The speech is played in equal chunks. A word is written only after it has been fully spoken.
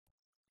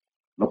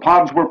The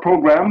pods were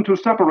programmed to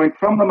separate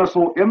from the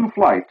missile in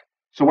flight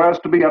so as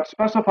to be at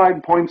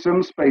specified points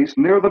in space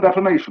near the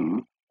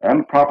detonation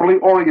and properly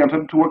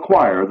oriented to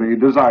acquire the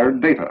desired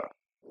data.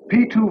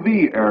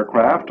 P-2V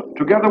aircraft,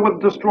 together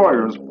with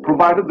destroyers,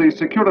 provided the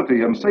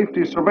security and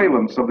safety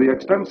surveillance of the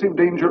extensive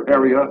danger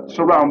area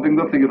surrounding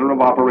the theater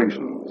of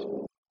operations.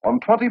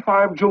 On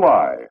 25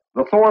 July,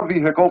 the Thor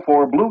vehicle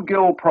for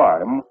Bluegill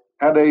Prime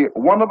had a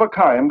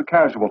one-of-a-kind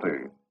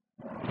casualty,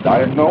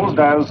 diagnosed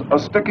as a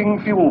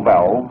sticking fuel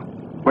valve,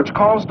 which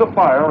caused a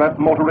fire at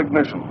motor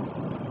ignition.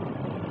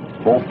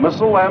 Both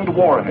missile and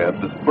warhead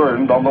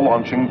burned on the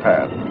launching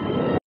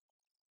pad.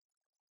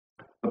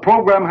 The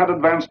program had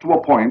advanced to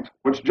a point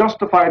which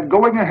justified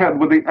going ahead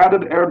with the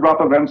added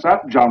airdrop events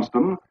at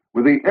Johnston,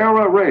 with the air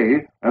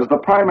array as the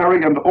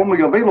primary and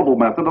only available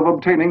method of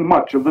obtaining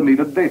much of the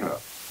needed data.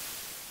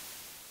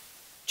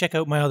 Check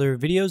out my other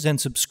videos and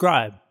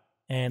subscribe,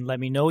 and let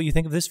me know what you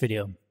think of this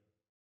video.